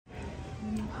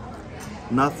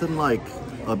Nothing like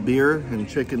a beer and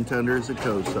chicken tenders at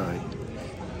COSI.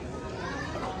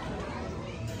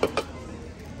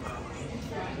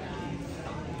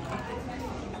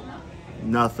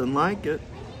 Nothing like it.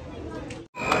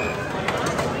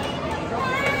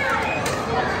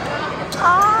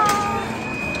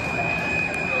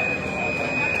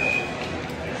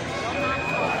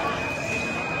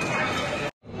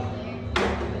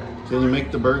 Can you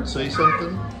make the bird say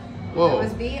something? Whoa. It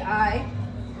was B-I.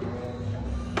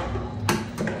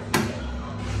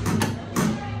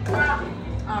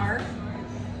 R.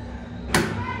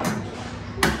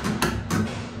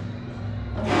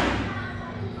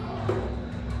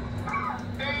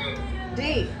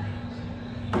 D.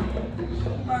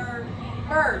 Bird.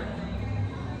 Bird.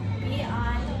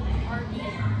 B-I-R-D.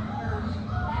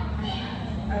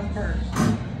 Bird.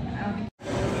 Bird.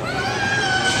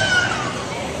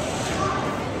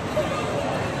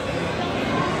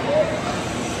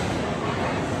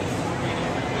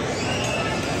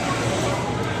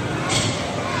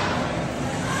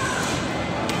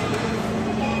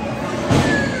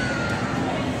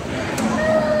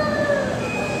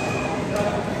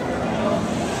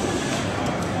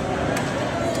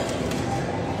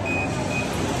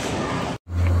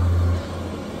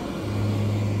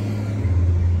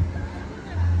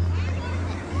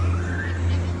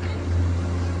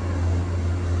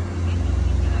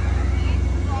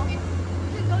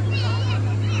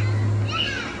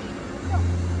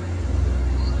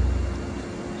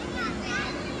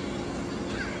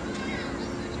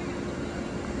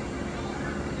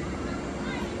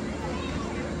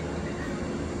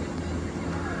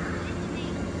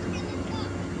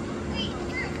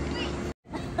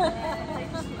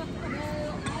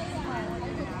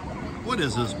 What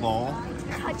is this ball?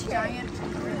 Giant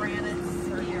granite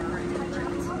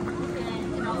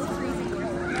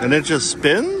And it just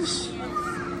spins?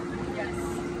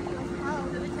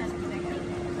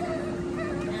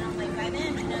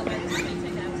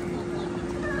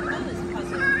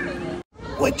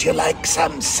 Would you like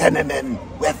some cinnamon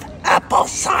with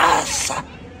applesauce?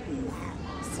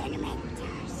 Cinnamon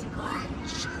Toast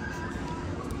Crunch.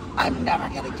 I'm never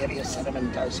gonna give you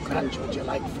Cinnamon Toast Crunch. Would you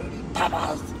like Fruity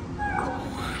Pebbles?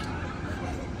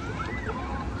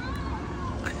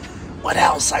 What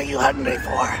else are you hungry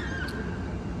for?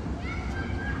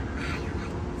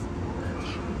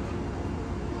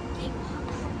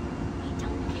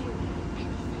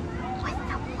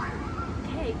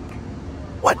 Cake.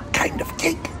 What kind of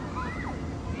cake?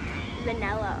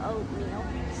 Vanilla, oatmeal,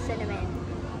 cinnamon.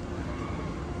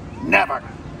 Never.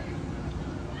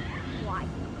 Why?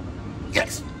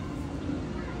 Yes.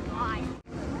 Why?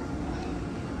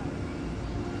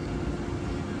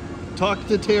 Talk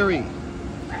to Terry.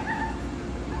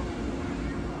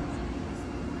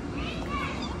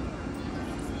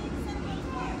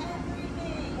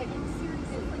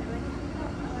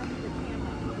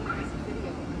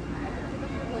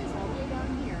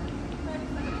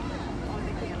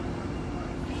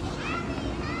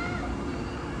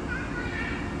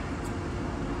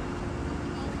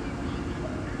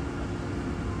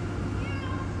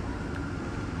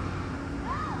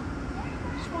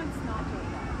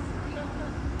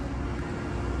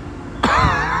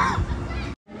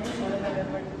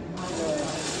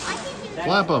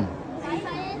 Flap them.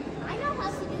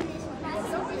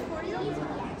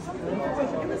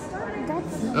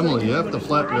 Emily, you have to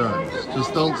flap your arms.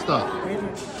 Just don't stop.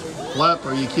 Flap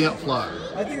or you can't fly.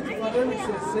 I think the problem is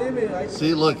the same way, right?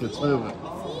 See, look, it's moving.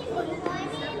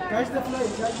 Catch the fly,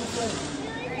 catch the fly.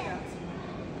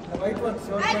 The white one,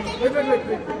 so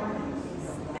wait.